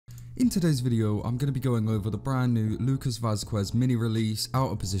In today's video, I'm going to be going over the brand new Lucas Vazquez mini release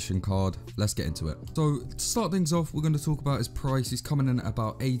out of position card. Let's get into it. So to start things off, we're going to talk about his price. He's coming in at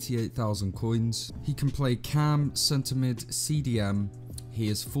about 88,000 coins. He can play cam, centre mid, CDM. He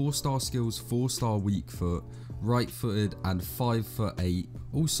has 4-star skills, 4-star weak foot, right footed and 5'8".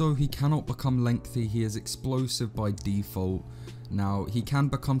 Also, he cannot become lengthy. He is explosive by default. Now, he can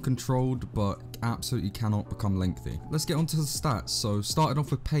become controlled, but absolutely cannot become lengthy. Let's get onto the stats. So, starting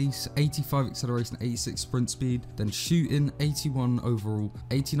off with pace, 85 acceleration, 86 sprint speed, then shooting, 81 overall,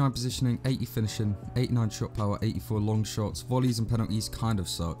 89 positioning, 80 finishing, 89 shot power, 84 long shots, volleys and penalties kind of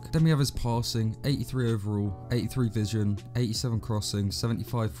suck. Then we have his passing, 83 overall, 83 vision, 87 crossing,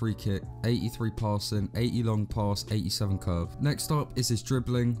 75 free kick, 83 passing, 80 long pass, 87 curve. Next up is his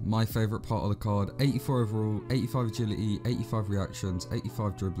dribbling, my favourite part of the card, 84 overall, 85 agility, 85 reactions,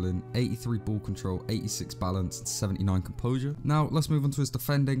 85 dribbling, 83 ball control, 86 balance, and 79 composure. Now let's move on to his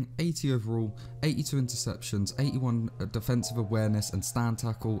defending, 80 overall, 82 interceptions, 81 defensive awareness and stand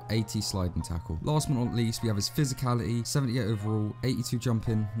tackle, 80 sliding tackle. Last but not least, we have his physicality, 78 overall, 82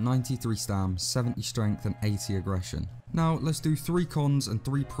 jumping, 93 stam, 70 strength and 80 aggression. Now let's do 3 cons and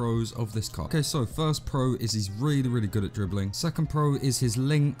 3 pros of this card. Okay, so first pro is he's really good at dribbling. Second pro is his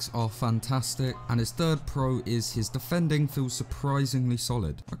links are fantastic. And his third pro is his defending feels surprisingly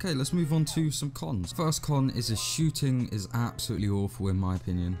solid. Okay, let's move on to some cons. First con is his shooting is absolutely awful in my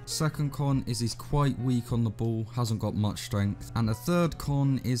opinion. Second con is he's quite weak on the ball, hasn't got much strength. And the third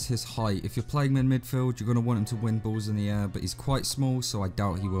con is his height. If you're playing in midfield, you're going to want him to win balls in the air, but he's quite small, so I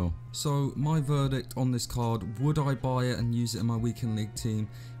doubt he will. So my verdict on this card, would I buy it and use it in my weekend league team?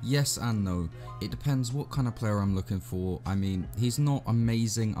 Yes and no. It depends what kind of player I'm looking for. I mean, he's not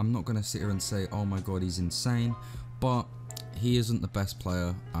amazing. I'm not going to sit here and say, oh my god, he's insane, but he isn't the best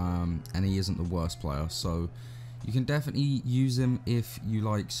player and he isn't the worst player. So you can definitely use him if you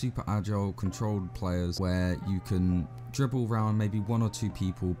like super agile, controlled players where you can dribble around maybe 1 or 2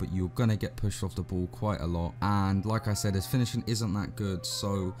 people, but you're gonna get pushed off the ball quite a lot. And like I said, his finishing isn't that good.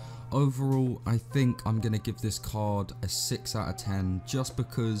 So overall, I think I'm gonna give this card a 6 out of 10, just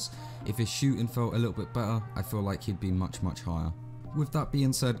because if his shooting felt a little bit better, I feel like he'd be much higher. With that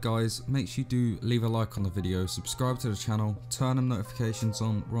being said, guys, make sure you do leave a like on the video, subscribe to the channel, turn them notifications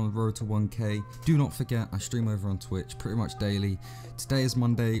on. We're on the road to 1k. Do not forget, I stream over on Twitch pretty much daily. Today is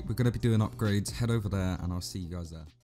Monday, we're going to be doing upgrades. Head over there and I'll see you guys there.